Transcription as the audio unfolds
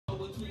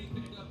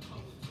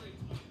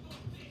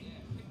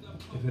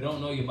If you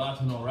don't know, you're about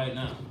to know right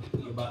now.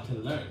 You're about to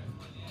learn.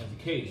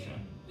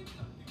 Education.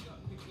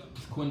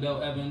 It's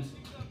Quindell Evans,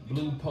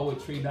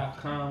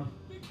 bluepoetry.com.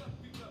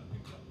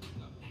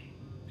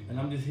 And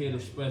I'm just here to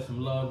spread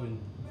some love and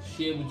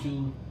share with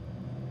you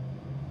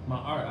my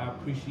art. I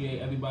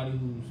appreciate everybody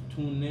who's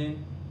tuned in.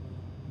 You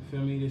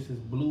feel me? This is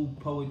Blue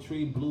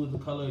Poetry. Blue is the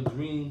color of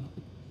dream.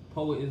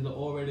 Poet is the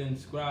orator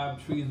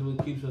inscribed. Tree is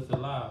what keeps us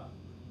alive.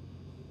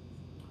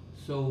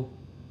 So,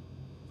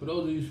 for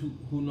those of you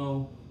who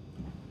know,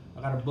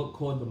 I got a book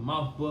called The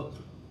Mouth Book,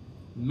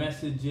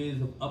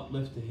 Messages of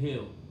Uplift to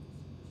Heal.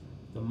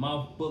 The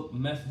Mouth Book,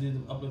 Messages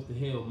of Uplift to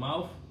Heal.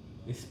 Mouth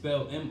is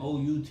spelled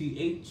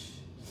M-O-U-T-H,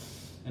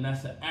 and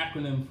that's an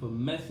acronym for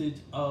Message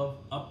of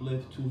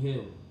Uplift to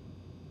Heal.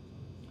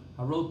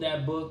 I wrote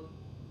that book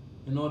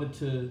in order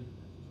to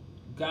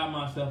guide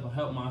myself and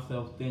help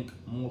myself think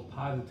more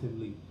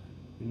positively,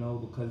 you know,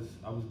 because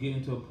I was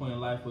getting to a point in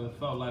life where it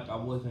felt like I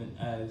wasn't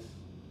as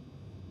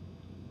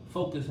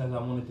focused as I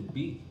wanted to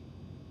be,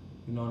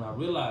 you know, and I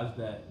realized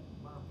that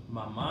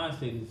my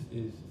mindset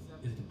is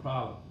the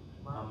problem.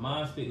 My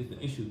mindset is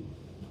the issue.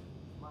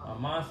 My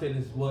mindset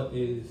is what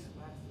is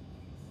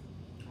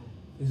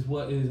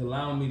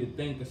allowing me to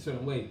think a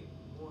certain way.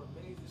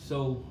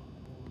 So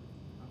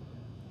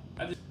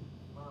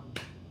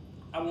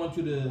I want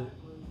you to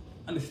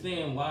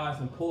understand why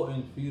it's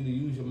important for you to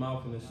use your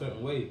mouth in a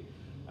certain way.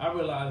 I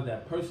realized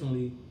that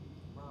personally,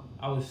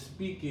 I was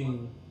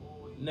speaking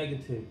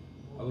negative.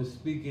 I was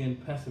speaking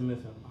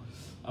pessimism.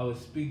 I was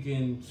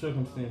speaking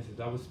circumstances.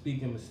 I was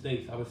speaking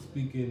mistakes. I was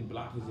speaking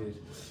blockages.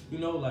 You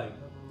know, like,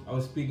 I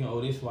was speaking,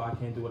 oh, this is why I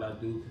can't do what I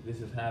do because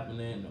this is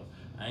happening, or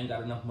I ain't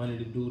got enough money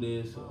to do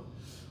this,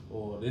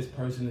 or this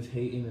person is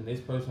hating and this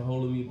person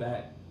holding me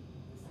back.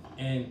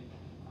 And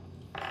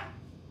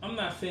I'm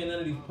not saying none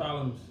of these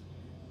problems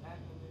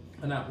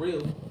are not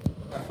real.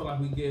 I feel like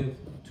we give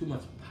too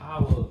much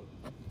power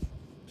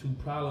to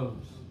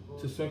problems,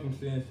 to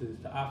circumstances,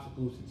 to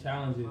obstacles, to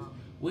challenges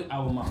with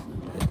our mouth.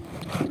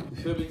 You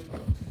feel me?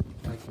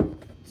 Like,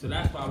 so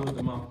that's why I wrote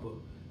the Mouth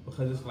Book,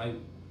 because it's like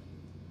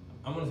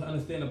I want us to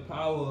understand the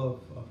power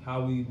of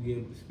how we be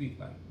able to speak.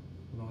 Like,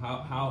 you know,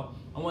 how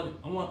I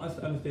want us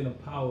to understand the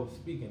power of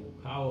speaking, the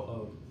power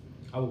of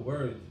our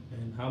words,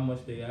 and how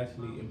much they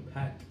actually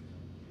impact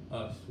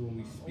us when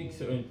we speak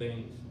certain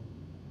things,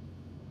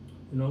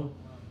 you know.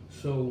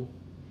 So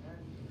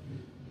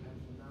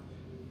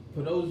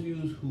for those of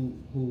you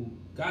who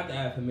got the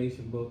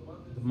affirmation book,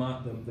 the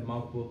Mouth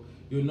Book,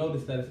 you'll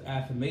notice that it's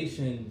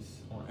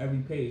affirmations on every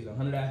page,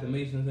 100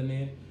 affirmations in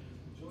there,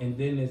 and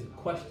then there's a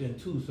question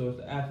too. So it's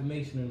the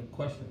affirmation and the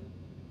question.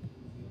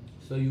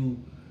 So you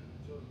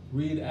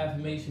read the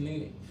affirmation, then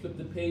you flip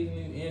the page,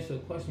 and you answer a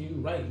question, you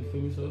write. You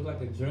feel me? So it's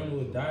like a journal,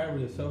 a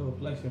diary, a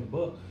self-reflection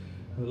book.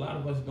 A lot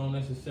of us don't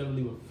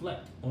necessarily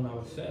reflect on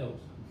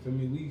ourselves. For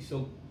me, we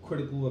so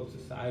critical of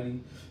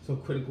society, so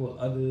critical of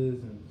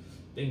others, and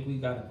think we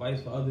got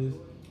advice for others.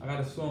 I got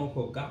a song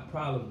called Got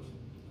Problems,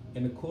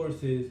 and the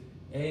chorus is,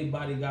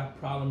 everybody got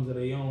problems of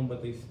their own,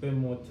 but they spend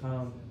more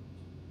time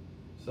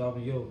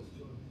solving yours.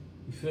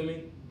 You feel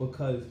me?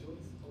 Because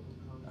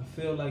I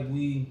feel like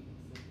we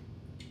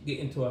get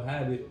into a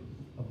habit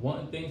of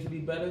wanting things to be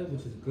better,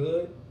 which is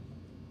good,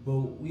 but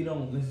we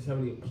don't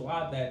necessarily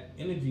apply that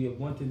energy of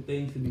wanting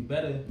things to be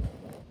better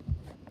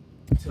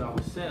to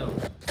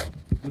ourselves.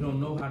 We don't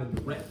know how to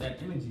direct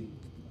that energy.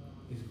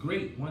 It's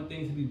great, want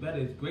things to be better.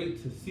 It's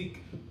great to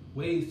seek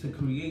ways to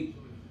create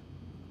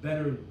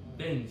better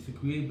things, to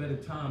create better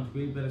times, to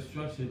create better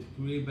structure, to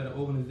create better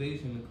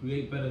organization, to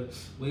create better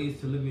ways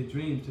to live your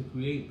dreams, to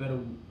create better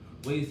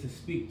ways to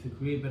speak, to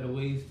create better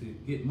ways to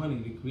get money,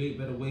 to create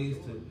better ways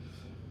to,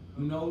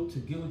 you know, to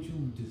get what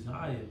you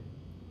desire.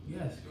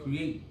 Yes,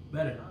 create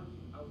better.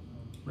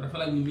 But I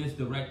feel like we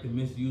misdirect and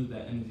misuse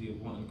that energy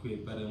of wanting to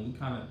create better, and we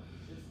kind of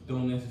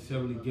don't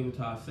necessarily give it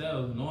to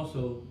ourselves. And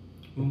also,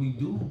 when we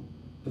do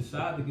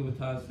decide to give it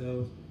to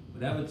ourselves,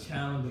 whatever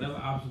challenge, whatever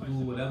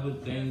obstacle, whatever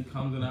thing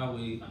comes in our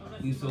way,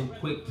 we so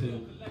quick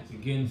to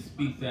again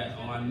speak that,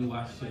 oh, I knew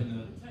I shouldn't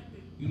have,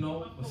 you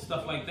know, or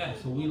stuff like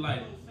that. So we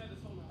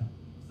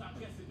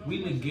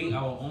negate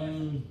our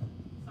own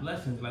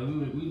blessings, like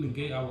we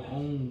negate our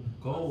own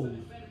goals,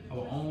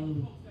 our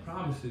own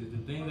promises, the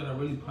things that are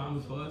really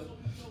promised for us,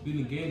 we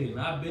negate it.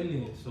 And I've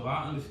been there, so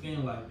I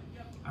understand, like,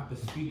 I could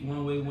speak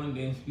one way one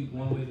day and speak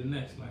one way the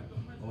next, like,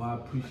 oh, I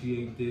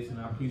appreciate this and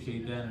I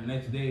appreciate that, and the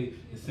next day,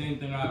 the same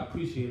thing I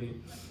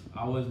appreciated,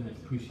 I wasn't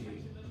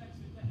appreciating.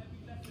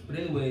 But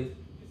anyways,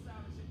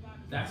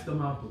 that's the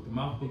Mouth Book. The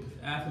Mouth Book is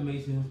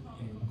affirmations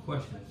and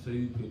questions, so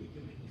you could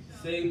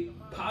say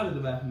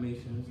positive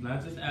affirmations,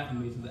 not just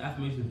affirmations.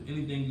 Affirmations is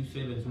anything you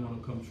say that you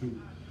want to come true.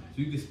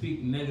 So you can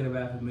speak negative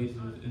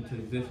affirmations into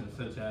existence,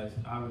 such as,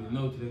 I already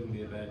know today's going to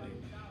be a bad day.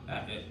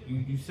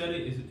 You said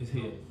it, it's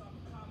here.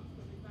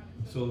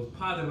 So it's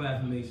positive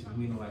affirmations,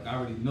 meaning like, I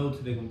already know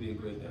today's going to be a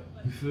great day.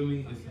 You feel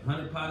me? It's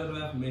 100 positive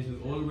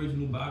affirmations, all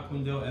original by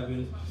Quindell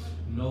Evans.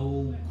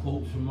 No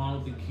quotes from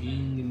Martin Luther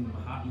King and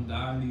Mahatma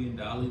Gandhi and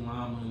Dalai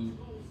Lama. And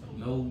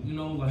no, you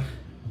know, like,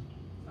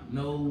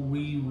 no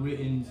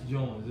rewritten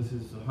Jones. This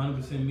is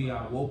 100% me.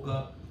 I woke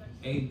up,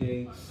 8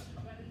 days,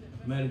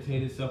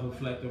 meditated,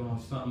 self-reflected on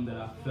something that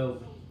I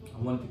felt I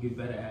wanted to get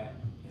better at,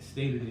 and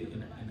stated it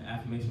in an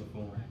affirmation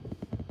form.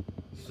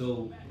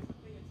 So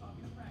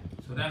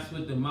that's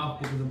what the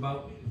Mouth Book is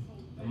about.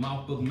 The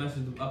Mouth Book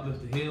Message of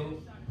Uplift the Hill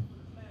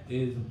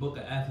is a book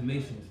of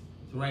affirmations.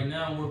 So right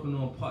now I'm working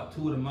on part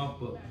 2 of the Mouth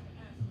Book.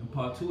 And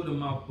part 2 of the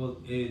Mouth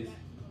Book is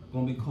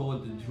going to be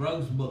called the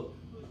Drugs Book.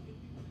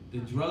 The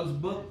Drugs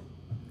Book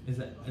is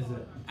an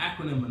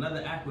acronym,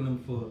 another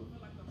acronym for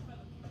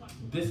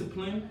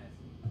discipline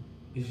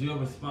is your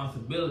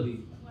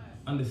responsibility.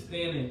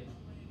 Understanding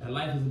that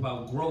life is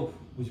about growth,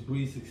 which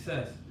breeds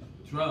success.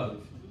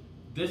 Drugs.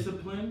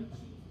 Discipline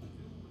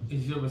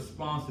is your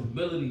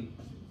responsibility.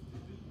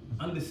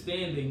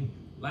 Understanding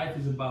life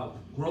is about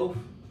growth,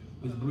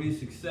 which breeds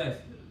success.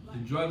 The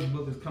Drugs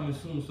Book is coming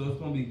soon, so it's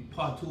going to be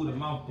part 2 of the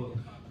Mouth Book.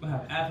 We're going to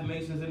have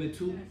affirmations in it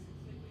too,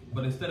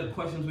 but instead of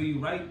questions where you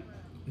write,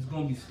 it's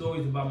going to be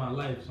stories about my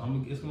life. So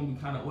it's going to be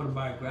kind of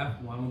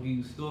autobiographical. I'm going to give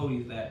you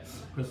stories that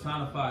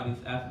personify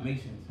these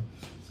affirmations.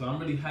 So I'm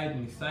really hyped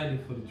and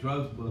excited for the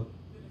Drugs Book,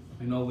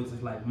 you know, which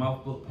is like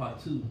Mouth Book part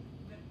 2.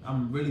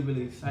 I'm really,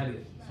 really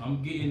excited. So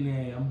I'm getting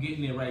there. I'm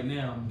getting there right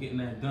now. I'm getting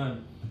that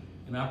done.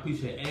 And I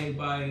appreciate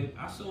everybody.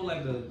 I sold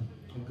like a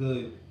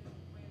good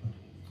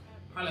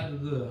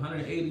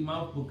 180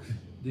 Mouth Books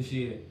this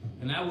year.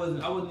 And I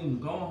wasn't even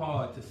going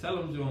hard to sell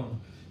them,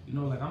 John. You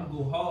know, like I'm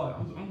going hard.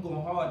 I'm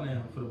going hard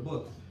now for the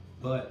books.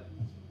 But,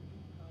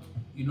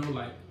 you know,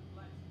 like,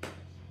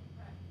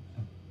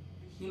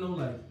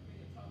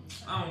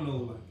 I don't know,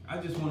 like, I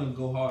just want to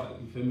go harder,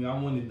 you feel me? I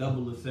want to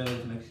double the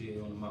sales next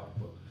year on the Mouth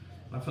Book.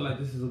 I feel like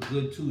this is a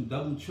good tool,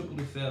 double, triple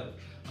the sales.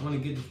 I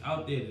want to get this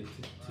out there to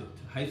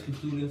high school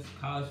students,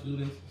 college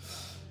students,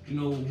 you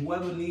know,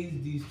 whoever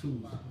needs these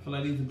tools. I feel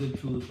like these are good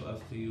tools for us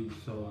to use.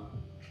 So,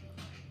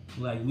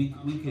 like, we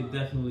could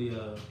definitely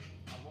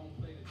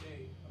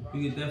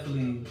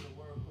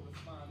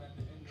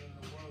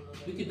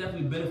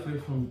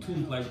benefit from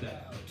tools like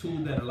that. A tool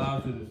that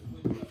allows you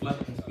to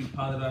reflect and speak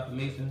positive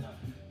affirmations.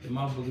 The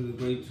Mouth Book is a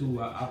great tool.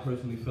 I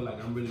personally feel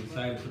like I'm really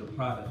excited for the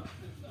product.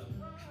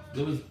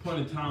 There was a point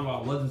in time where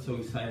I wasn't so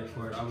excited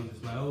for it. I was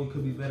just like, oh, it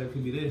could be better, it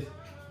could be this.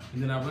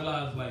 And then I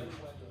realized, like,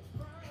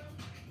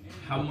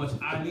 how much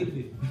I needed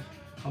it.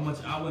 How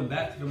much I went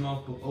back to the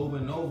Mouth Book over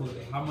and over.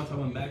 How much I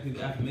went back to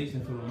the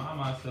affirmations to remind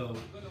myself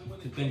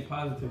to think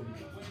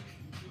positively.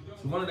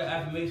 So one of the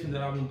affirmations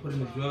that I've been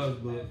putting in the Drugs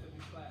Book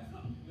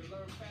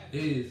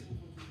is,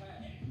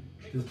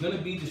 there's going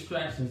to be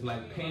distractions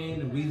like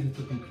pain and reasons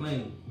to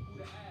complain.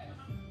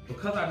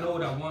 Because I know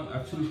what I want,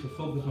 I choose to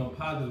focus on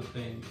positive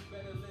things.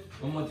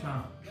 One more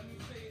time.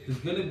 There's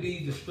going to be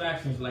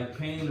distractions like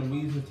pain and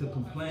reasons to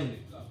complain.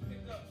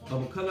 But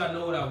because I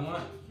know what I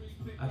want,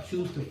 I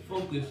choose to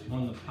focus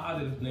on the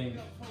positive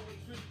things.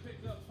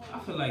 I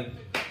feel like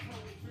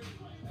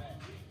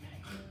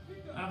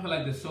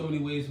there's so many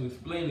ways to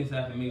explain this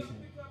affirmation.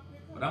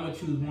 But I'm going to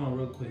choose one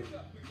real quick.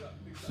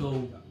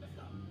 So,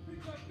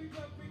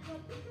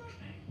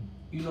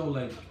 you know,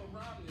 like,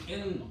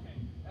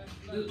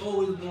 there's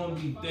always going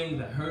to be things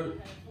that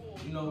hurt,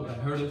 you know, that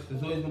hurt us.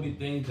 There's always going to be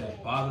things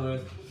that bother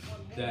us,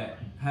 that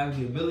have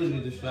the ability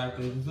to distract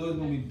us. There's always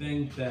going to be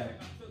things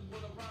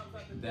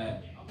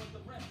that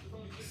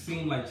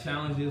seem like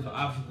challenges or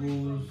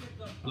obstacles,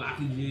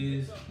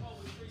 blockages,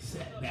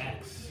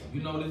 setbacks.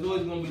 You know, there's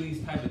always going to be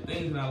these type of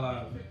things in our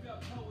lives.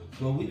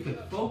 But we could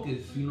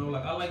focus, you know,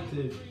 like I like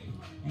to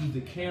use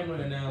the camera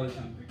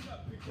analogy.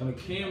 On a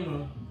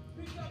camera,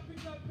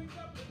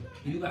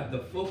 you got the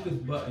focus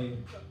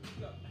button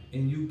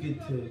and you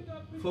get to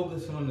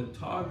focus on the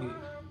target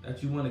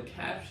that you want to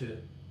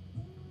capture,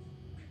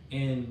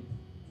 and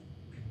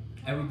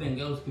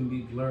everything else can be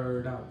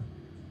blurred out.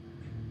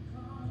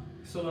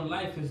 So in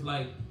life, it's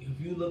like, if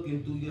you're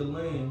looking through your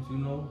lens, you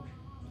know,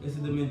 this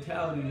is the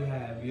mentality you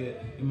have. Your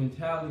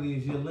mentality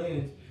is your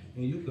lens,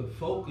 and you can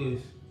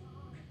focus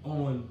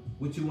on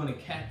what you want to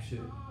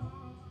capture,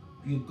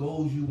 your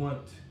goals you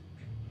want.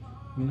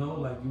 You know,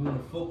 like you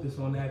want to focus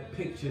on that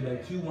picture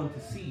that you want to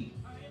see,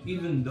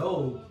 even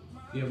though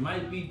there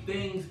might be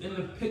things in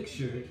the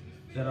picture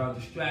that are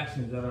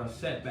distractions, that are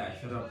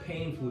setbacks, that are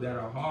painful, that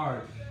are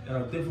hard, that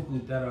are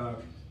difficult, that are,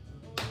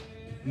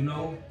 you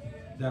know,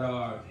 that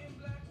are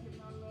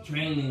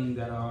draining,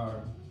 that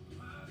are,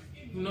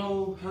 you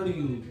know, hurting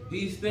you.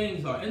 These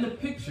things are in the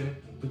picture,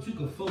 but you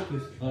can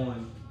focus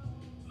on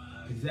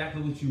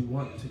exactly what you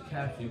want to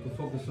capture. You can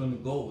focus on the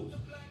goals.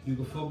 You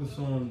can focus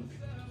on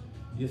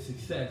your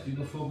success. You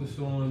can focus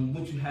on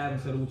what you have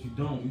instead of what you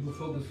don't. You can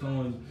focus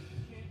on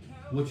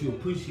what you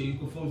appreciate. You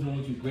can focus on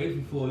what you're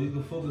grateful for. You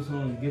can focus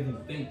on giving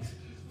thanks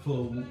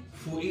for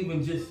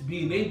even just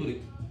being able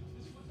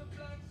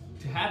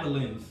to have a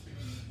lens,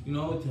 you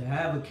know, to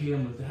have a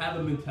camera, to have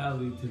a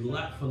mentality, to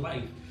lock for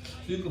life.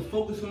 So you can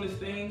focus on this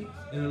thing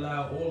and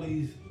allow all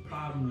these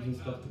problems and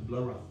stuff to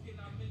blur out.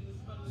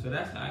 So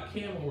that's how a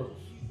camera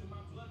works.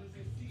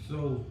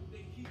 So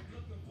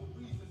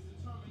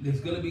there's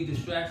gonna be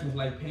distractions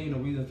like pain or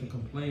reasons to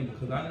complain,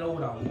 because I know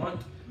what I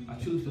want, I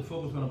choose to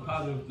focus on the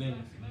positive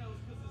things.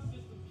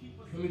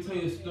 Let me tell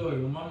you a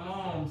story. When my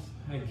mom's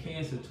had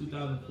cancer in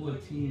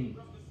 2014,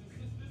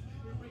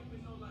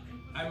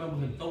 I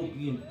remember her throat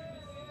being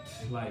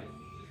like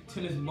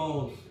tennis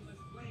balls.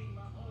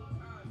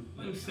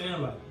 What I'm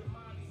saying,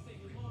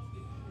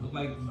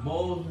 like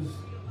balls was,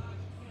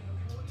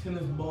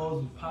 tennis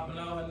balls was popping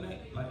out her neck,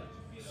 like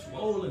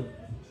swollen.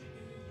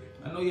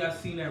 I know y'all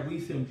seen that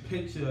recent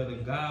picture of the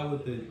guy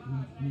with the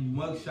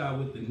mugshot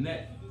with the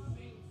neck.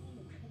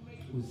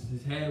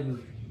 His head was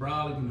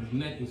brolic and his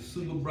neck was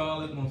super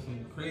brolic on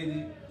some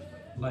crazy,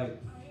 like,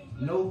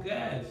 no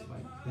gas.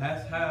 Like,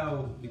 that's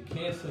how the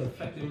cancer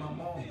affected my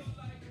mom.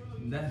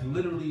 And that's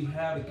literally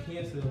how the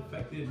cancer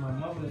affected my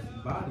mother's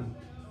body.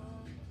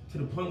 To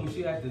the point where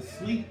she had to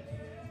sleep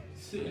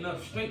sitting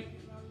up straight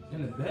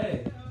in the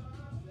bed.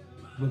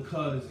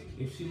 Because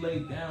if she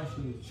laid down,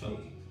 she would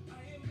choke.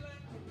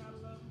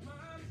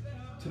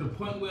 To the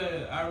point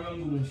where I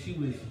remember when she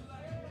was,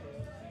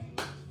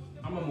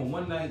 I remember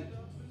one night,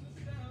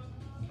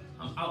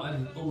 I'm out at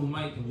this open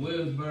mic in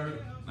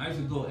Williamsburg. I used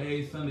to go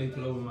every Sunday to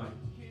the open mic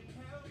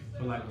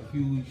for like a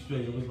few weeks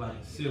straight. It was like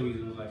a series.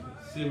 It was like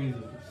a series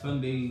of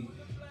Sunday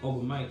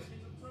open mics.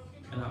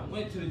 And I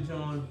went to the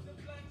joint,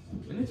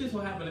 and it just so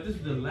happened that this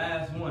was the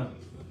last one.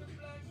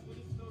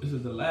 This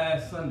was the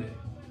last Sunday.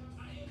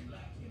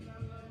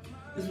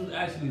 This was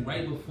actually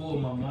right before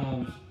my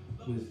mom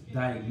was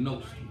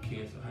diagnosed with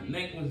cancer. Her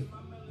neck was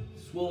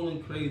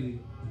swollen crazy,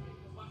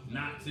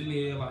 knots in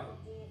there, like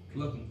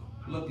looking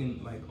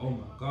like, oh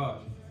my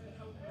gosh.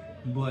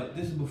 But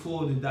this is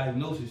before the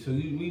diagnosis, so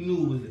we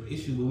knew it was an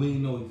issue, but we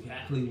didn't know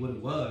exactly what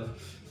it was.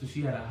 So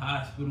she had a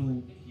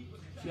hospital,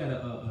 she had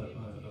a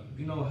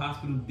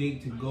hospital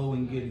date to go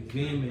and get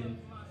examined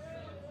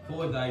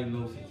for a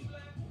diagnosis.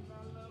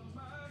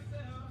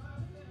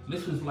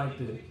 This was like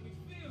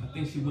I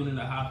think she went in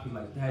the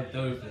hospital like that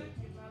Thursday.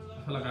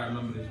 I feel like I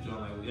remember this joint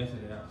like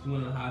yesterday. She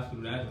went in the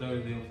hospital that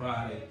Thursday and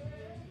Friday,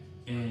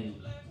 and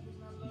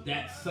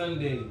that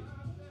Sunday,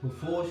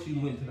 before she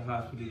went to the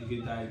hospital to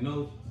get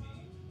diagnosed,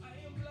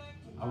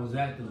 I was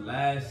at the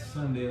last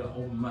Sunday of the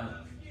open mic,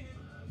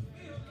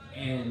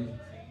 and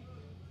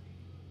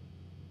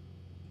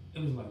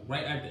it was like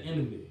right at the end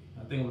of it.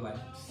 I think it was like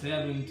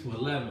 7 to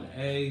 11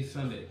 every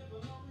Sunday.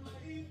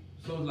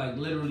 So it was like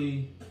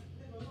literally,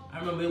 I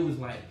remember it was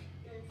like,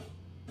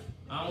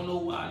 I don't know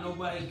why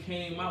nobody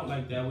came out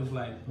like that. It was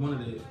like one of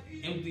the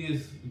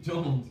emptiest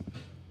joints.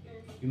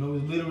 You know,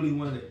 it was literally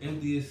one of the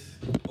emptiest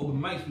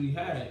open mics we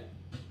had.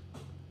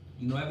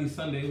 You know, every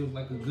Sunday it was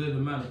like a good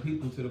amount of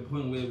people, to the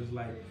point where it was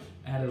like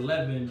at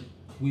 11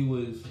 we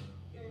was,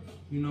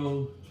 you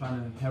know,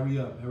 trying to hurry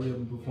up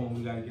and perform.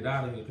 We gotta get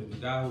out of here, because the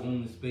guy who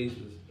owned the space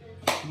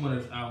he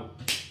wanted us out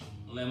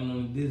 11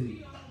 on the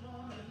dizzy.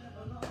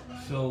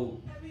 So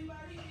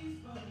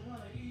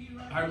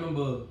I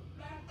remember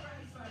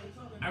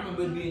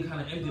it being kind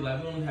of empty,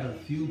 like we only had a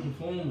few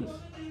performers.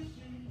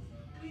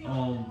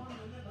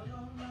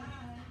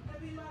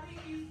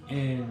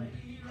 And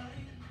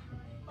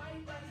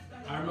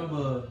I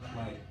remember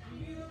like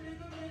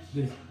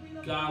this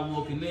guy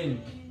walking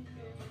in,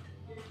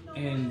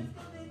 and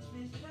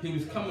he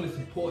was coming to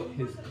support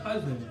his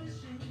cousin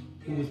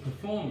who was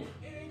performing.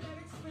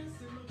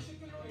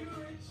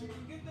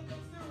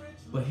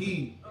 But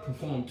he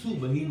performed too,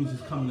 but he was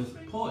just coming to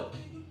support.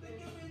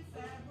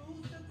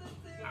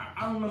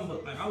 I remember,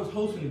 like, I was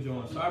hosting the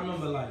joint, so I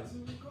remember, like,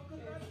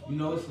 you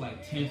know, it's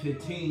like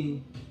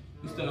 10:15.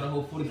 We still got a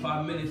whole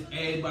 45 minutes.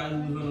 Everybody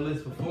who was on the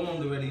list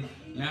performed already.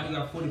 Now we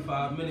got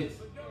 45 minutes,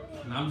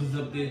 and I'm just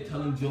up there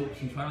telling jokes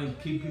and trying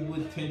to keep people's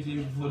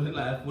attention before the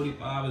last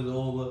 45 is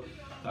over.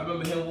 So I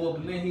remember him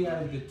walking in. He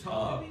had a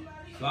guitar,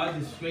 so I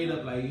just straight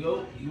up like,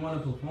 yo, you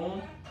want to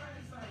perform?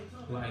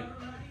 Like,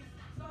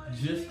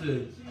 just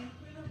to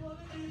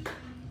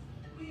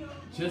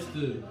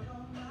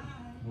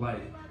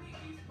like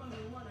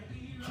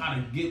try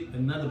to get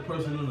another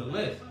person on the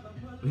list.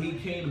 But he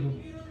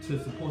came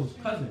to support his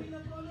cousin.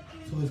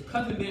 So his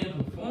cousin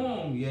didn't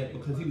perform yet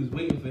because he was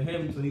waiting for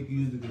him so he could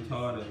use the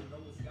guitar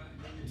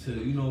to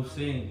you know,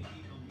 sing.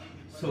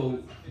 So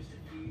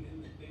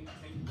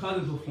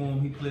cousin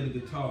performed, he played the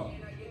guitar.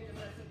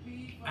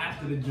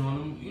 After the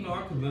joint, you know,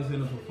 I convinced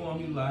him to perform.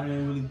 He was like, I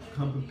didn't really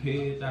come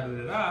prepared,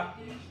 da-da-da-da.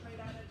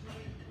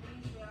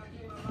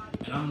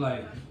 And I'm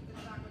like,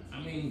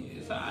 I mean,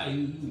 it's alright,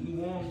 you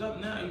warmed up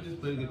now, you just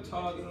play the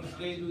guitar, get on the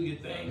stage, do your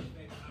thing.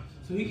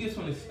 So he gets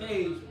on the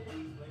stage,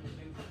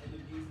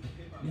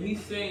 and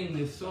he's singing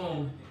this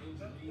song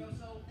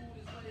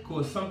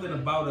called Something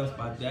About Us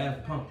by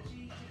Daft Punk.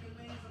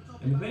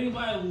 And if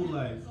anybody who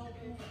like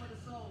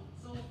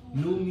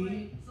knew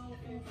me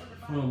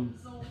from,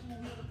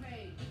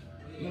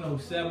 you know,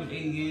 7,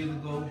 8 years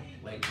ago,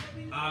 like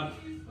I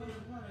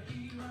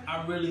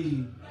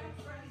really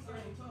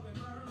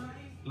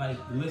like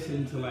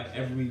listen to like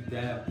every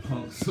Daft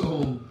Punk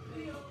song,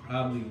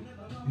 probably.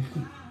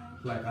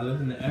 Like I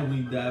listen to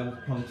every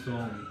Daft Punk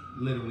song,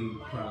 literally,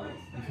 probably.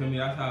 You feel me?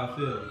 That's how I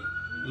feel.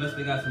 Unless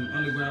they got some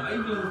underground. I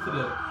even listen to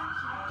the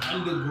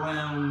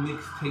underground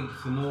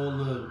mixtapes and all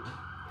the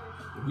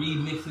the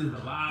remixes,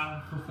 the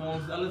live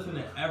performances. I listen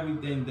to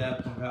everything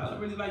Daft Punk. I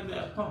really like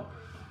Daft Punk.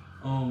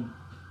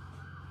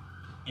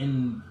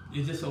 And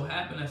it just so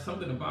happened that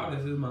Something About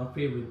Us is my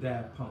favorite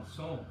Daft Punk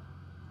song.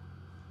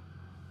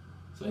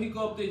 So he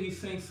go up there, he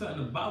sings Something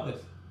About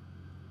Us,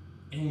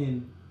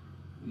 and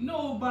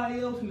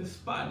nobody else in the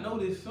spot know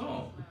this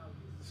song.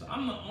 So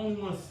I'm the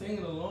only one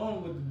singing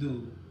along with the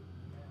dude.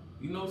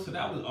 You know, so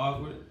that was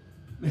awkward.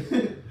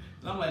 And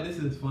I'm like, this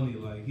is funny.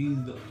 Like,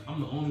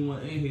 I'm the only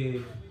one in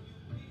here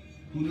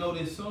who know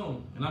this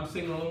song. And I'm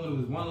singing along, there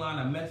was one line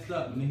I messed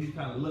up, and then he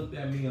kind of looked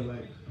at me and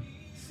like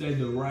said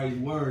the right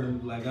word and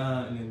was like,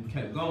 and then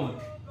kept going.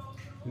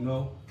 You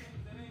know?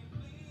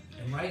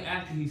 And right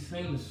after he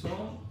sang the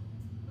song,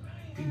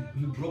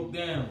 he broke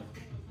down.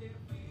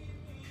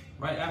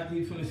 Right after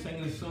he finished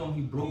singing the song,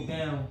 he broke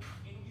down.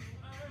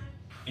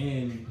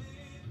 And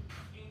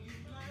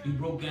he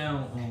broke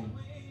down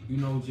you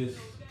know, just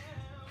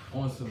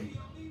on some,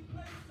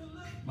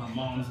 my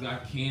mom's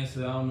got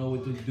cancer, I don't know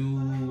what to do,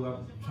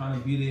 I'm trying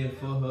to be there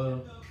for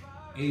her,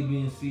 A,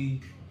 B, and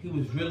C. He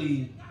was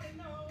really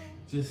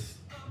just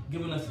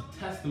giving us a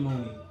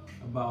testimony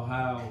about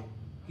how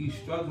he's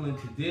struggling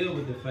to deal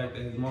with the fact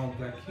that his mom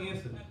got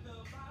cancer.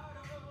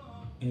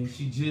 And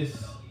she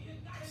just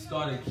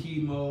started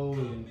chemo,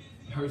 and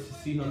it hurts to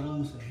see her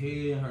lose her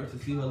hair, it hurts to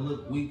see her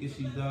look weak as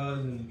she does,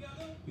 and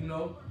you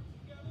know.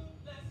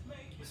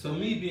 So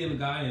me being the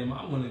guy I am,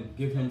 I want to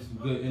give him some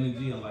good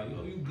energy. I'm like,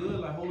 yo, you good?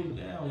 Like, hold it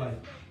down.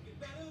 Like,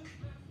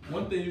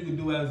 one thing you can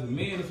do as a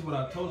man, this is what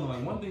I told him,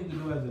 like, one thing you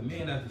can do as a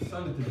man, as a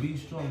son, is to be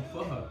strong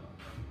for her.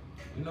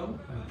 You know?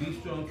 Like, be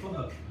strong for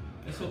her.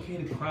 It's okay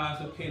to cry,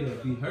 it's okay to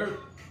be hurt,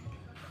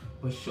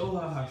 but show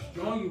her how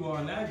strong you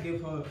are, and that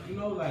give her, you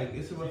know, like,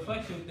 it's a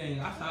reflection thing.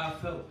 That's how I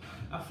felt.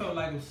 I felt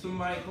like if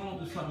somebody going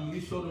through something, you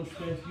show them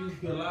strength, you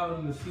can allow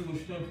them to see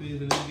what strength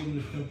is, and then give them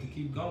the strength to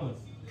keep going.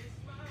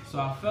 So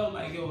I felt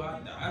like, yo,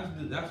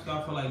 that's what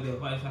I felt like the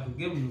advice I could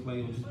give him was like,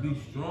 yo, just be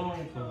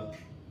strong for her.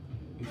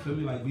 You feel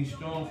me? Like, be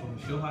strong for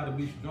her. Show her how to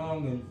be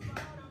strong, and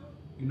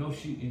you know,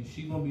 she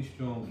gonna be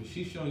strong. But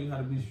she's showing you how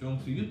to be strong,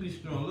 so you be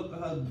strong. Look at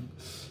her,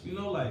 you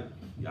know, like,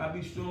 y'all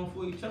be strong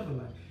for each other.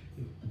 Like,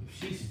 if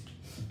she's,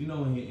 you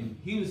know, and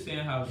he was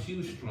saying how she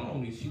was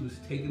strong and she was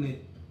taking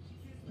it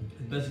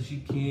as best as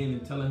she can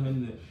and telling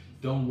him to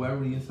don't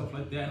worry and stuff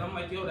like that. And I'm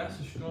like, yo, that's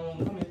a strong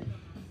woman.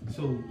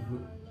 So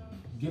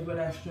give her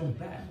that strength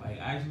back. Like,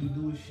 actually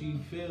do what she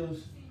feels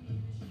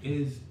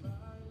is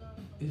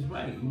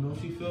right. You know,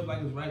 she feels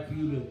like it's right for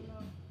you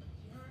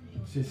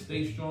to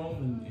stay strong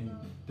and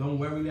don't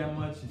worry that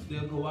much and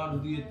still go out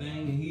and do your thing.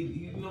 And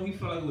he you know, he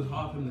felt like it was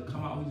hard for him to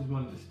come out. He just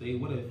wanted to stay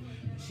with her.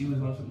 She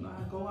was on some,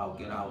 nah, go out,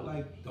 get out.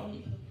 Like,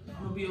 I'm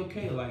gonna be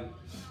okay. Like,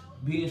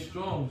 being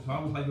strong. So I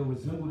was like, it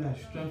resemble that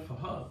strength for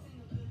her.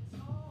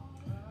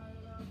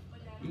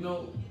 You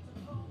know,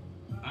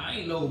 I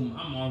ain't know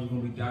my mom's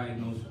gonna be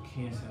diagnosed with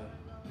cancer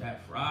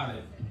that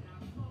Friday.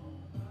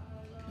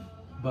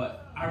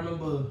 But I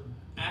remember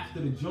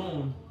after the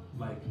joint,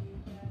 like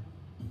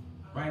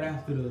right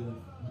after the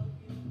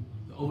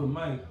open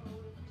mic,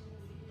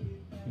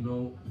 you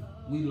know,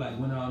 we like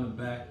went out in the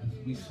back,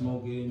 we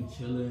smoking,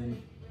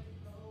 chilling,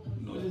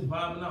 you know, just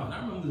vibing out. And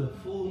I remember the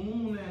full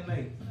moon that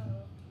night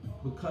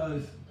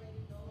because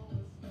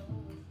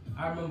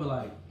I remember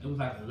like it was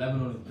like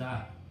 11 on the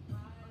dot.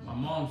 My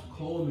mom's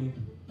called me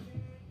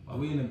while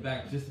we in the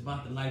back just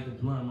about to light the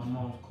blunt. My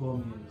mom's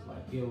called me and was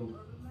like, yo,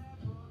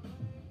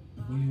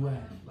 where you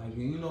at? Like,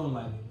 you know,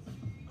 like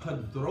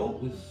her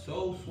throat was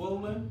so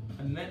swollen,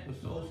 her neck was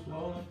so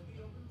swollen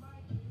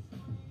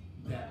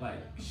that like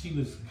she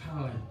was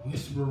kind of like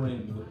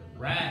whispering with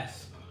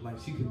rasp, like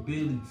she could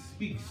barely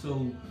speak.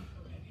 So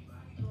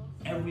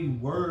every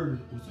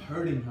word was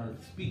hurting her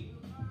to speak,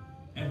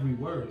 every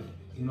word.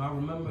 You know, I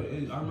remember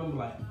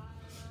like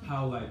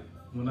how like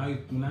when I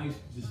used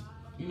to just,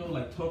 you know,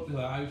 like talk to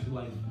her, I used to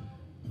like,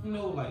 you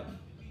know, like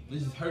it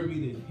just hurt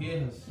me to hear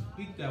her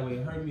speak that way.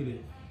 It hurt me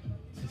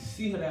to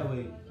see her that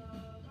way.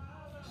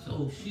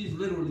 So she's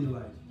literally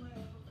like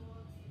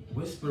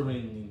whispering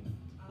and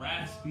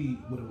raspy,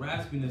 with a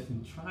raspiness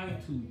and trying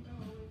to,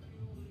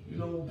 you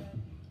know,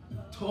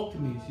 talk to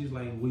me. She's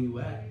like, where you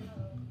at?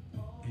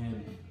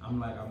 And I'm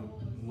like, I'm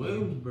in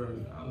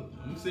Williamsburg.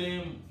 I'm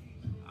saying,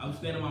 I'm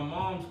staying in my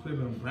mom's crib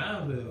in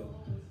Brownville.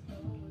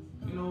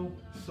 You know,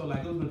 so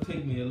like it was gonna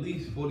take me at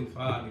least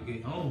 45 to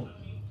get home.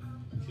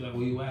 She's like,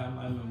 where you at? I'm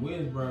like, I'm in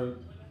Williamsburg.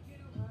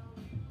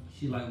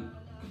 She like,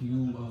 can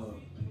you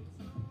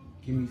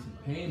give me some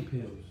pain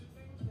pills?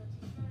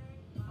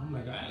 I'm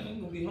like, I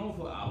ain't gonna be home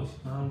for hours.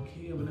 I don't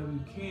care, whatever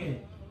you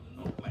can.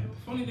 Like,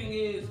 the funny thing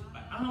is,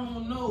 I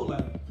don't know,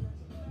 like,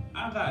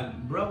 I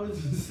got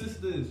brothers and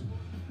sisters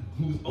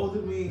who's older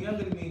than me,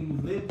 younger than me,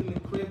 who lived in the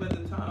crib at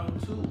the time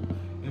too.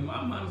 And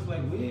my mind's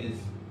like, where's,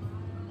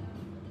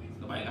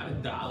 nobody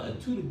got $1 or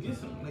 $2 to get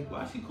something. Like,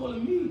 why is she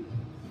calling me?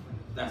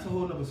 That's a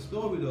whole nother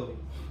story though.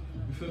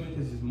 You feel me?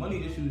 Because his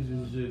money issues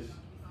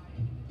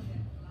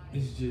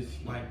is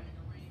just like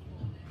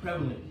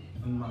prevalent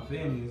in my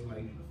family. It's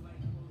like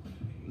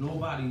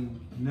nobody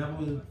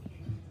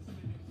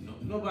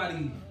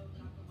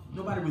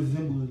nobody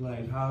resembles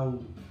like how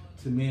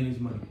to manage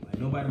money. Like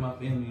nobody in my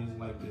family is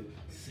like the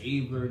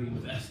saver, the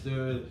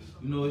investor.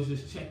 You know, it's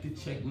just check to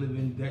check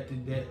living, debt to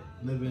debt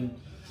living,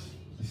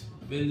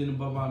 spending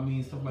above our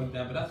means, stuff like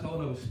that. But that's a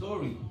whole other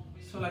story.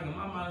 So like in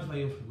my mind, it's like,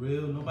 yo, for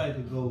real, nobody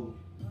could go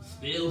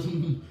steal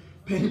some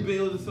pay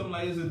bills or something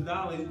like this.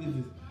 $1, you could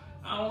just,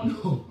 I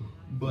don't know.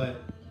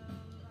 But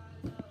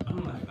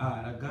I'm like, all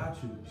right, I got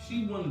you.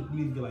 She wanted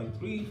me to get like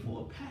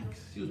 3-4 packs.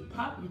 She was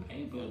popping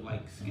pain pills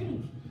like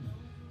Skittles.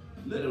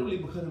 Literally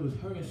because it was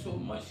hurting so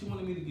much, she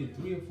wanted me to get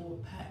 3 or 4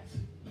 packs.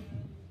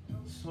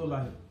 So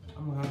like,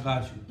 I'm like, I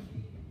got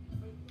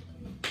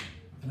you.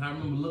 And I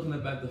remember looking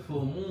up at the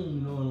full moon,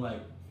 you know, and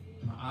like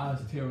my eyes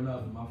tearing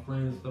up, and my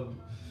friends and stuff.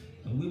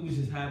 And we was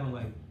just having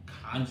like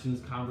conscious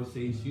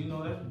conversation. You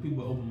know, that's what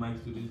people at open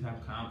mics do. They just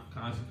have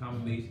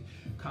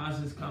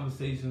conscious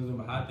conversations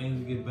about how things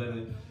will get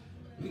better.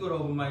 We go to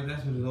open mics,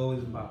 that's what it's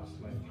always about.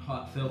 It's like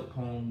heartfelt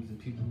poems and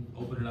people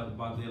opening up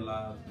about their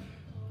lives.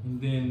 And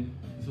then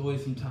there's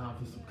always some time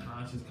for some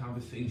conscious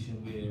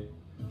conversation where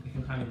it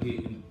can kind of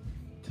get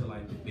into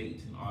like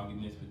debates and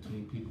arguments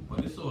between people.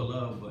 But it's all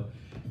love, but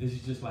this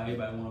is just like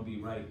everybody want to be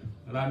right.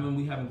 But I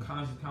remember we having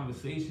conscious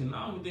conversation.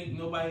 I don't think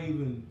nobody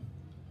even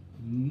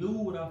knew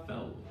what I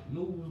felt,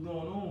 knew what was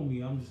going on with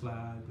me. I'm just like, all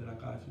right, good, I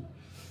got you.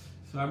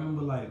 So I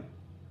remember like,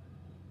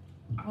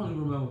 I don't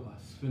even remember if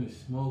I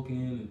finished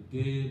smoking and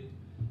did.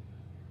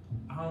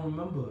 I don't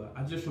remember.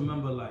 I just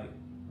remember like,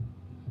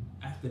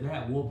 after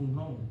that, walking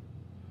home.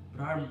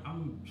 But I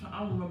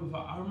don't remember if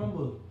I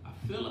remember,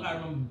 I feel like I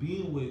remember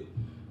being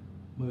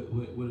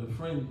with a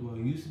friend, well,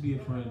 it used to be a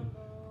friend,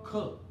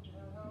 Cook.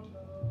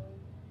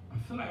 I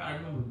feel like I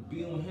remember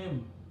being with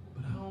him,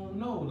 but I don't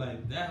know,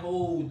 like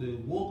the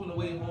walking the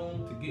way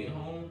home to get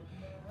home,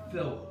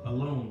 felt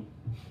alone.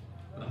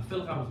 But I feel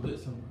like I was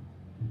with someone.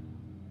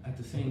 At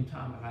the same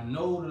time, like I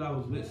know that I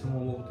was with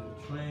someone, walking to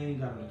the train,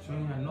 got on the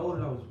train, I know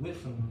that I was with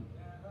someone,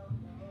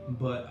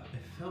 but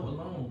it felt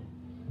alone.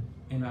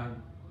 And I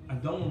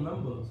don't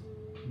remember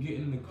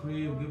getting in the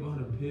crib, giving her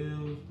the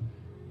pills,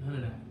 none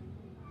of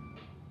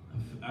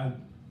that.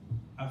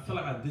 I feel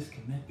like I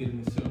disconnected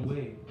in a certain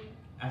way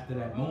after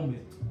that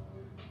moment.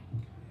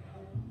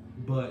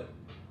 But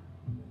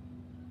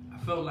I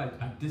felt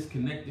like I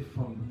disconnected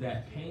from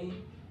that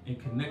pain and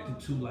connected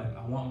to like,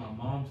 I want my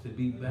moms to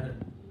be better.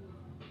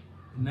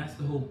 And that's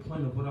the whole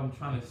point of what I'm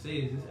trying to say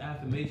is this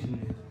affirmation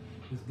is,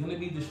 there's gonna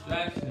be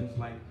distractions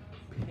like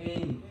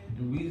pain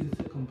and reasons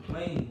to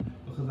complain,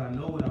 because I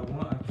know what I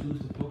want, I choose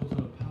to focus on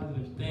the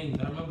positive things.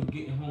 I remember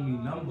getting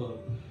homie number.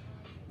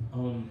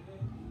 I'm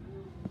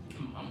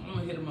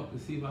gonna hit him up to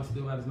see if I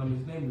still got his number.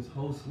 His name is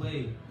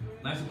Josue.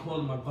 And I used to call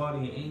him my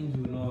guardian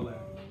angel and all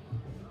that.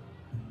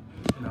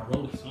 And I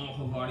wrote a song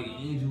for Guardian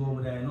Angel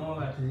over that and all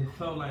that, because it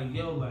felt like,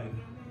 yo, like,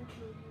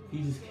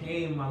 he just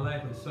came in my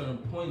life at a certain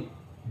point.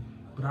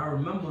 But I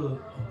remember,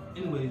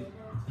 anyways,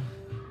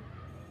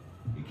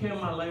 he came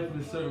in my life at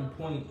a certain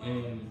point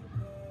and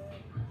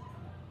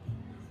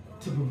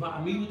to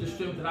provide me with the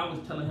strength that I was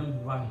telling him to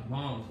provide his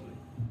moms with.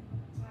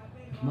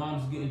 His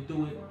mom's getting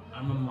through it. I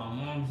remember my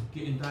mom's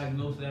getting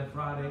diagnosed that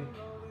Friday.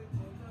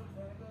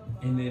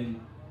 And then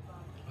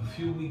a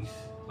few weeks,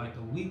 like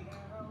a week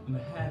and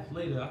a half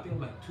later, I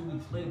think like 2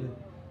 weeks later,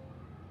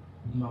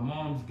 my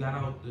mom's got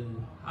out the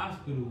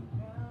hospital.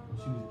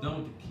 She was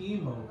done with the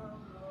chemo.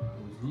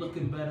 It was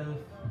looking better,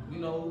 you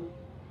know,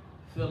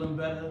 feeling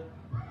better.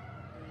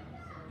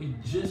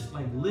 It just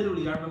like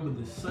literally, I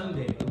remember the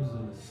Sunday, it was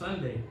on a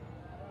Sunday,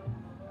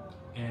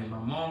 and my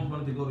mom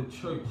wanted to go to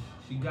church.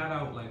 She got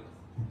out like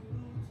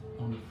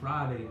on the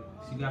Friday.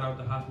 She got out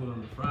the hospital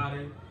on the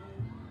Friday,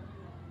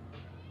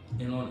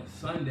 and on a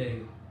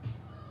Sunday,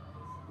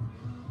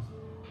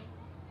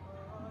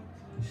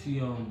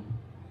 she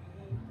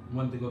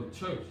wanted to go to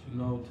church, you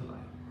know, to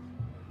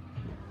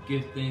like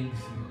give thanks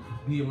and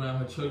be around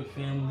her church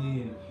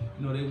family, and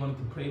you know they wanted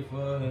to pray for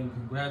her and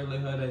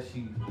congratulate her that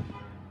she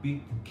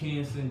beat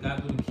cancer and got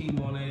through the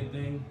chemo and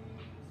everything.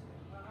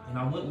 And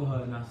I went with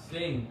her and I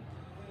sang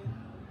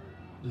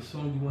the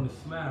song "You Wanna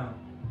Smile,"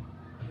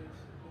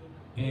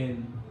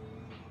 and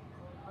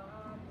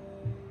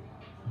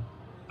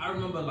I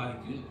remember like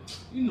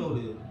you know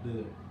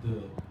the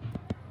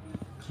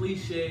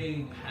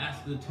cliche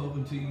pastor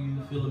talking to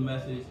you, feel a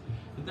message,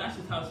 but that's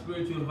just how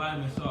spiritual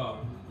environments are.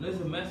 When there's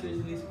a message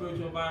in these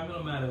spiritual environments,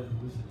 no matter if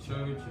it's a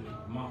church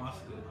or a mosque,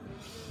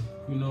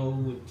 or, you know,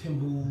 with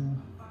Timbu,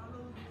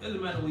 it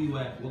doesn't matter where you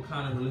at, what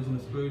kind of religion or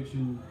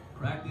spiritual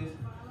practice.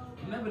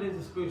 Whenever there's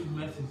a spiritual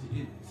message,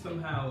 it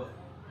somehow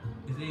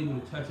is able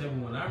to touch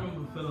everyone. I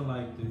remember feeling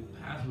like the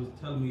pastor was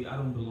telling me I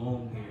don't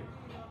belong here.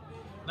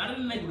 Not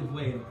in a negative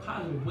way, in a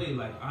positive way,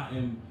 like I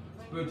am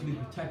spiritually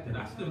protected.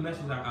 That's the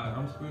message I got.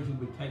 I'm spiritually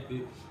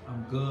protected.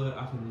 I'm good.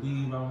 I can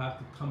leave. I don't have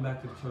to come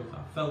back to the church.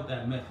 I felt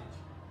that message.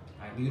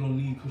 Like, you don't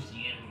need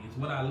Christianity. It's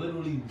what I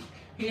literally was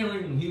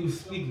hearing when he was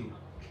speaking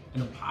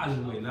in a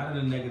positive way, not in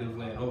a negative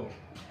way at all.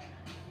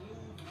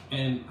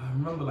 And I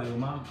remember, like,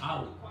 when I'm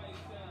out,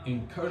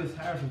 and Curtis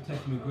Harris was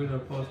texting me at Greater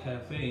Post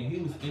Cafe, and he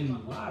was in the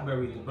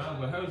library at the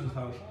Brownsville Heritage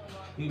House.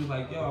 He was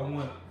like,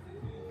 yo,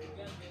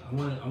 I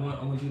I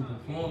want you to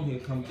perform here,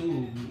 come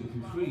through if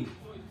you're free.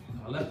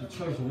 I left the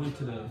church and went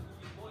to the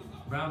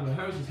Brownsville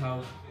Harris's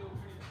house,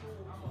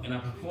 and I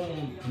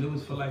performed, and it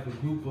was for like a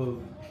group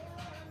of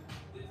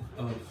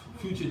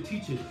future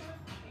teachers,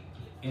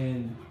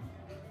 and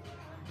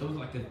it was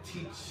like a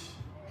Teach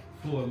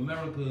for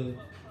America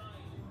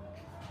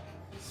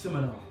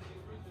seminar.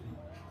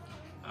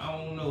 I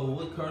don't know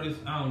what Curtis,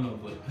 I don't know,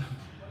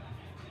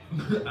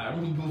 but I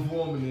remember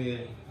performing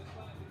there,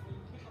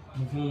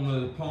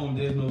 performing the poem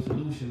 "There's No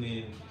Solution"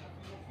 there,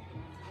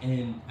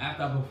 and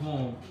after I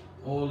performed,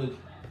 all of the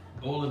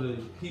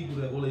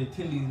people all the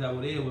attendees that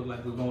were there was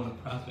like, we're going to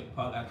Prospect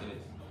Park after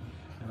this,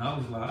 and I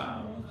was like,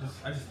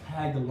 I just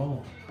tagged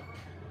along,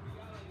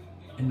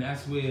 and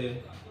that's where,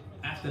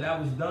 after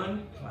that was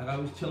done, like I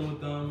was chilling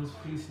with them,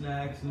 free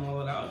snacks and all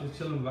of that. I was just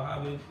chilling,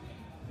 vibing,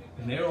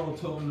 and they're all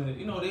talking to,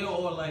 they're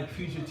all like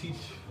future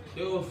teachers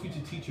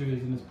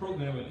in this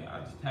program, and I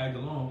just tagged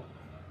along,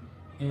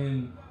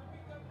 and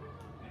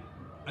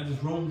I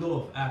just roamed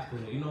off after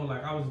it.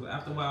 Like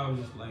after a while I was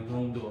just like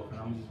roamed off, and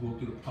I would just walk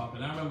through the park,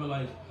 and I remember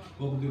like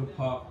walking through the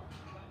park,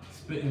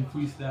 spitting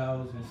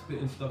freestyles and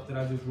spitting stuff that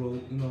I just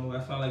wrote.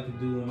 That's what I like to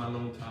do in my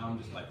alone time,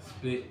 just like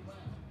spit,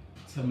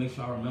 to make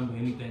sure I remember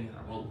anything that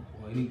I wrote,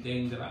 or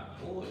anything that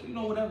or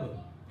whatever.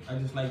 I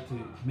just like to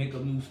make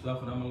up new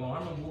stuff when I'm alone. I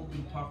remember walking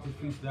through the park just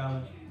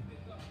freestyling,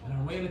 and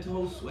I ran into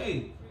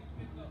Josue.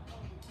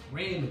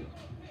 Random.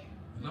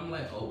 And I'm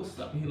like, oh, what's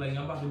up? And he's like,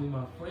 I'm about to meet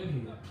my friend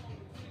here.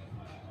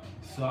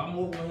 So I'm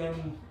walking with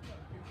him,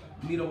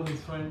 meet up with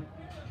his friend.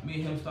 Me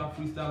and him start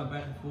freestyling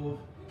back and forth.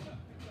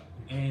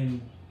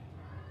 And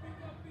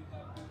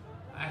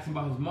I asked him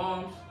about his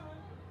mom's.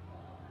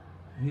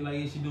 And he's like,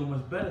 yeah, she doing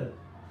much better.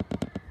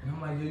 And I'm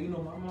like,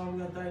 yo, my mom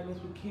got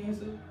diagnosed with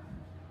cancer,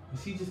 and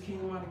she just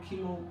came out of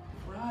chemo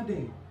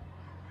Friday.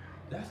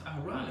 That's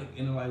ironic.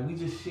 And like, we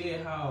just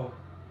shared how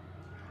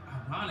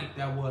ironic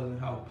that was, and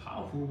how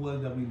powerful it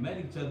was that we met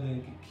each other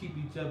and could keep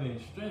each other in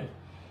strength.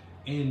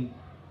 And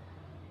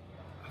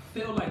I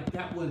feel like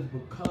that was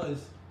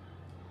because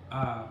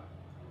I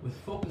was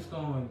focused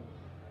on,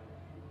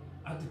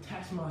 I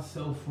detached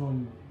myself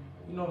from,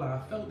 like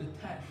I felt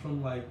detached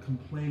from like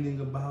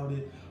complaining about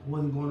it. I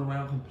wasn't going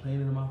around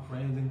complaining to my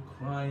friends and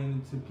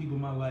crying to people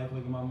in my life,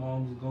 like my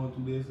mom was going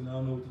through this and I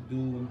don't know what to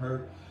do, I'm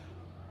hurt.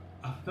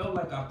 I felt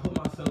like I put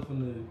myself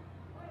in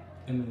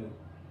the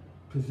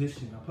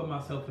position, I put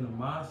myself in a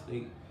mind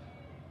state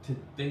to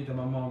think that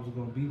my mom was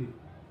going to beat it.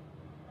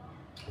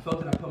 I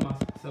felt that I put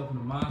myself in a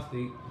mind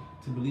state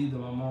to believe that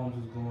my mom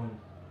was going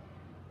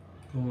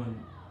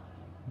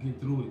to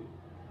get through it.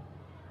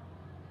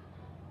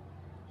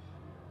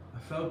 I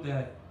felt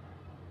that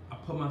I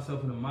put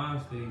myself in a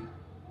mind state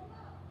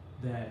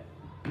that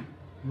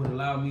would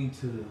allow me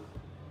to,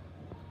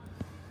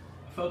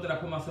 I felt that I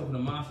put myself in a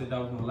mindset that I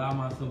was going to allow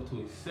myself to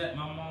accept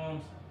my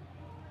mom's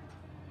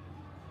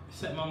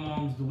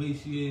the way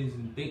she is,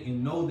 and think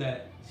and know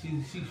that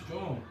she's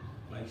strong.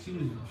 Like she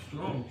was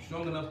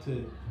strong enough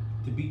to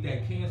beat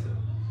that cancer.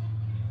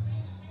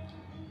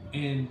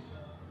 And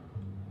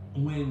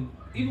even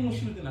when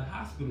she was in the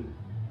hospital,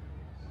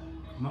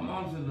 my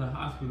mom's in the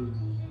hospital,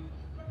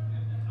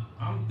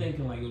 I'm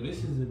thinking like, yo,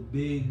 this is a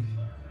big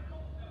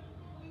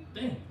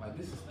thing. Like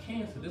this is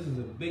cancer. This is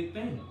a big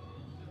thing.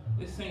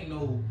 This ain't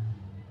no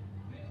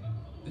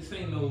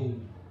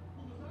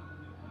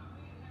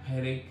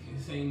headache.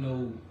 This ain't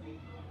no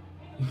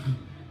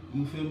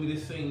you feel me?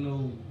 This ain't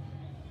no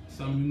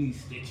something you need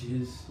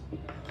stitches.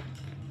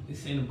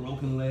 This ain't a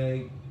broken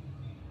leg.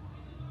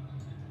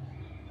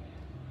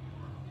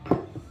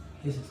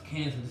 This is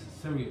cancer. This is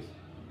serious.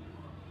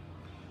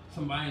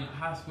 Somebody in the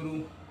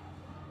hospital.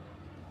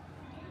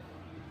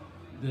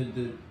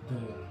 The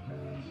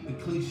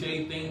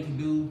cliche thing to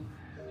do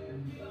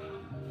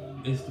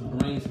is to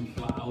bring some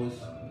flowers,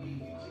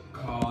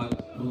 cards,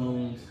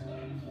 balloons.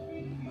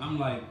 I'm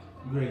like,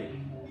 great.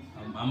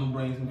 I'm gonna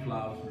bring some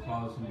flowers, some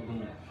cards, some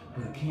balloons.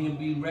 But it can't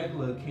be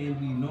regular, it can't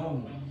be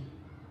normal.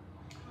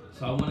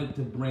 So I wanted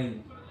to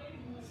bring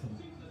some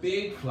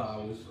big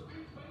flowers,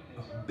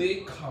 a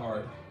big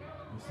card,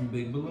 and some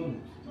big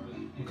balloons.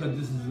 Because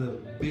this is a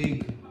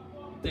big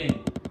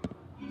thing.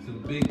 It's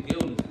a big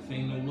illness. This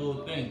ain't no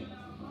little thing.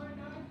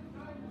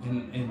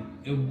 And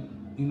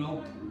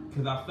it,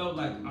 because I felt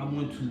like I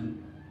want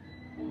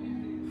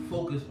to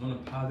focus on a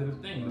positive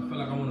thing. I feel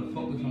like I want to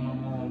focus on my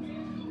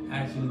mom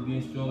actually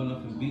being strong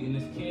enough and beating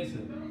this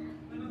cancer.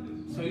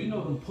 So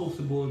them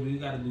poster boards where you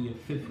gotta do your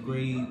 5th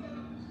grade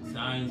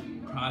science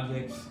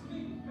projects,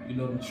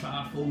 them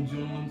trifold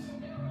joints.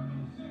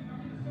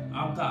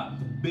 I've got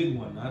the big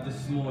one, not the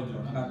small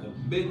joint. I got the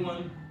big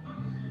one,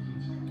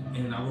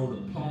 and I wrote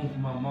a poem for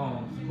my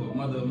mom called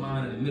Mother of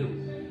Mine in the middle.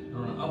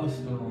 And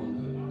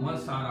on one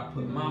side I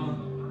put Mama,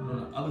 and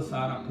on the other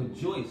side I put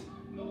Joyce,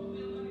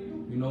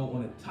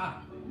 on the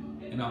top.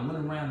 And I went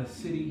around the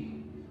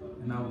city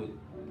and I would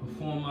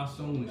perform my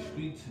song in the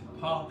streets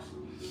and parks,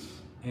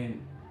 and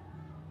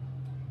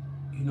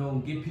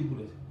get people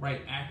to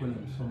write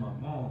acronyms for my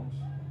moms.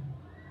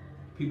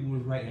 People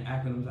was writing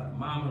acronyms out of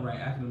Mama,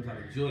 writing acronyms out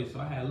of Joyce. So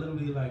I had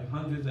literally like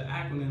hundreds of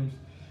acronyms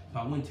So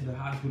I went to the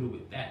hospital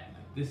with that.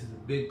 Like, this is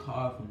a big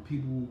card from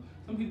people,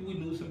 some people we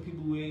knew, some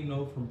people we ain't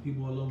know, from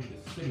people all over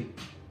the city.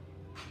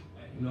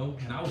 You know,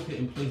 and I was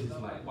hitting places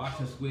like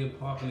Washington Square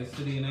Park in the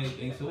city and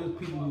everything. So it was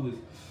people who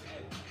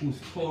was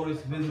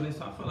tourists visiting.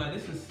 So I feel like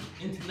this is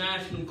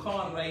international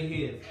card right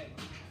here.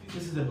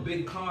 This is a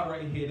big card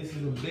right here. This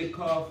is a big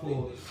card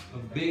for a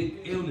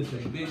big illness,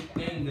 a big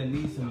thing that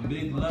needs some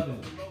big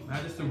loving.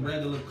 Not just a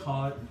regular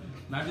card,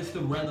 not just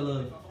a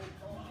regular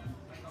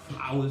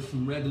flowers,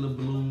 some regular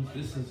balloons.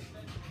 This is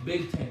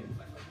big thing.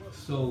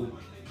 So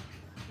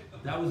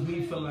that was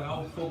me feeling like I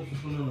was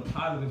focusing on the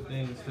positive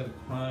thing instead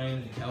of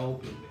crying and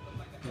help and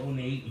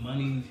donate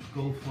money,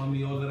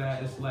 GoFundMe, all of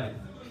that. It's like,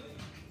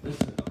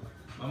 listen,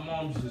 my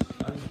mom's just,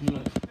 I just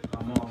want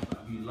my mom to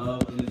be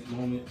loved in this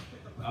moment.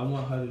 I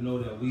want her to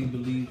know that we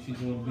believe she's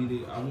going to be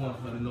there. I want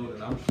her to know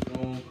that I'm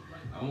strong.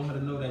 I want her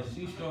to know that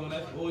she's strong.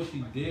 That's all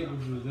she did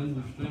was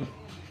resemble strength.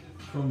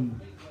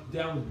 From the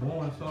day I was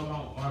born, so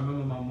I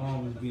remember my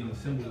mom was being a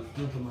symbol of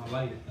strength in my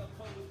life.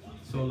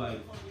 So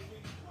like,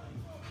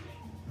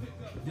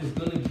 there's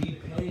going to be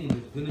pain.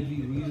 There's going to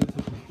be reason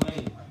to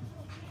complain.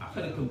 I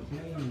could have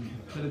complained.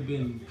 I could have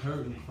been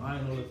hurt and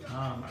crying all the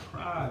time. I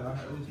cried.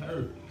 I was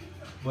hurt.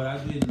 But I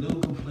did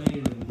little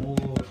complaining and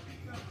more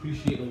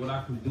appreciating what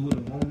I can do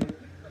in the moment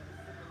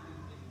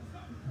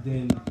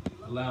than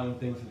allowing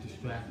things to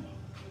distract me.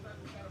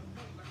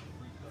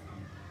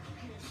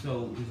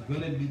 So there's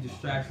gonna be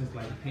distractions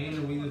like pain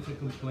and reason to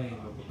complain,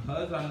 but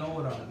because I know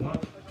what I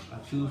want, I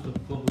choose to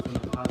focus on the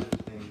positive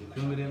things. You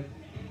feel me then?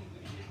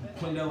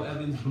 Quindell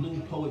Evans,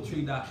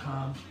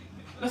 BluePoetry.com.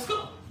 Let's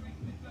go!